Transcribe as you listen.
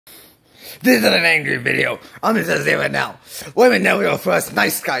This is an angry video. I'm just gonna say right now. Women never go for us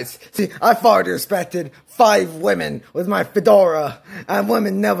nice guys. See, I far respected 5 women with my fedora, and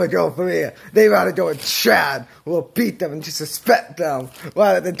women never go for me. They rather go with Chad, who will beat them and disrespect them,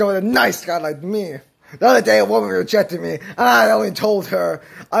 rather than go with a nice guy like me. The other day, a woman rejected me, and I only told her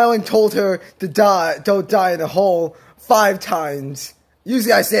to die, don't die in a hole 5 times.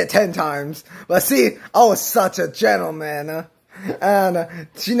 Usually I say it 10 times, but see, I was such a gentleman, and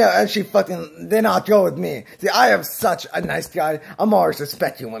she fucking did not go with me. See, I am such a nice guy. I'm always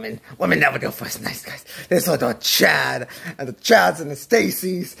respecting women. Women never go for us nice guys. They sort to Chad, and the Chads and the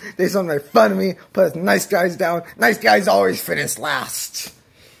Stacys. They sort of make fun of me, put us nice guys down. Nice guys always finish last.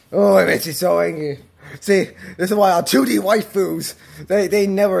 Oh, it makes me so angry. See, this is why our 2D waifus,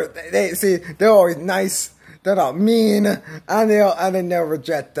 they're always nice. They're not mean, and they never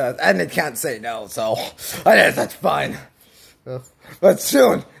reject us, and they can't say no, so I guess that's fine. But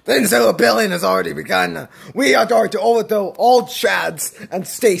soon, the insane rebellion has already begun. We are going to overthrow all Chads and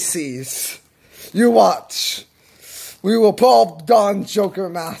Stacys. You watch. We will pull off Dawn's Joker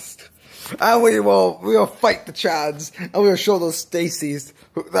mask, and we will fight the Chads, and we will show those Stacys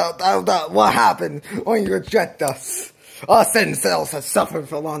what happened when you reject us. Us incels have suffered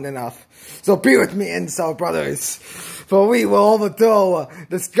for long enough. So be with me, incel brothers, for we will overthrow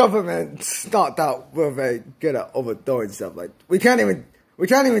this government. Not that we're very good at overthrowing stuff. Like we can't even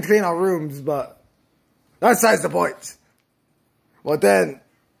clean our rooms, but that's besides the point. Well then,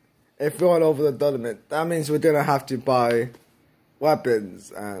 if we're going over the government, that means we're gonna have to buy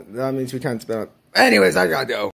weapons, and that means we can't spend. Anyways, I gotta go.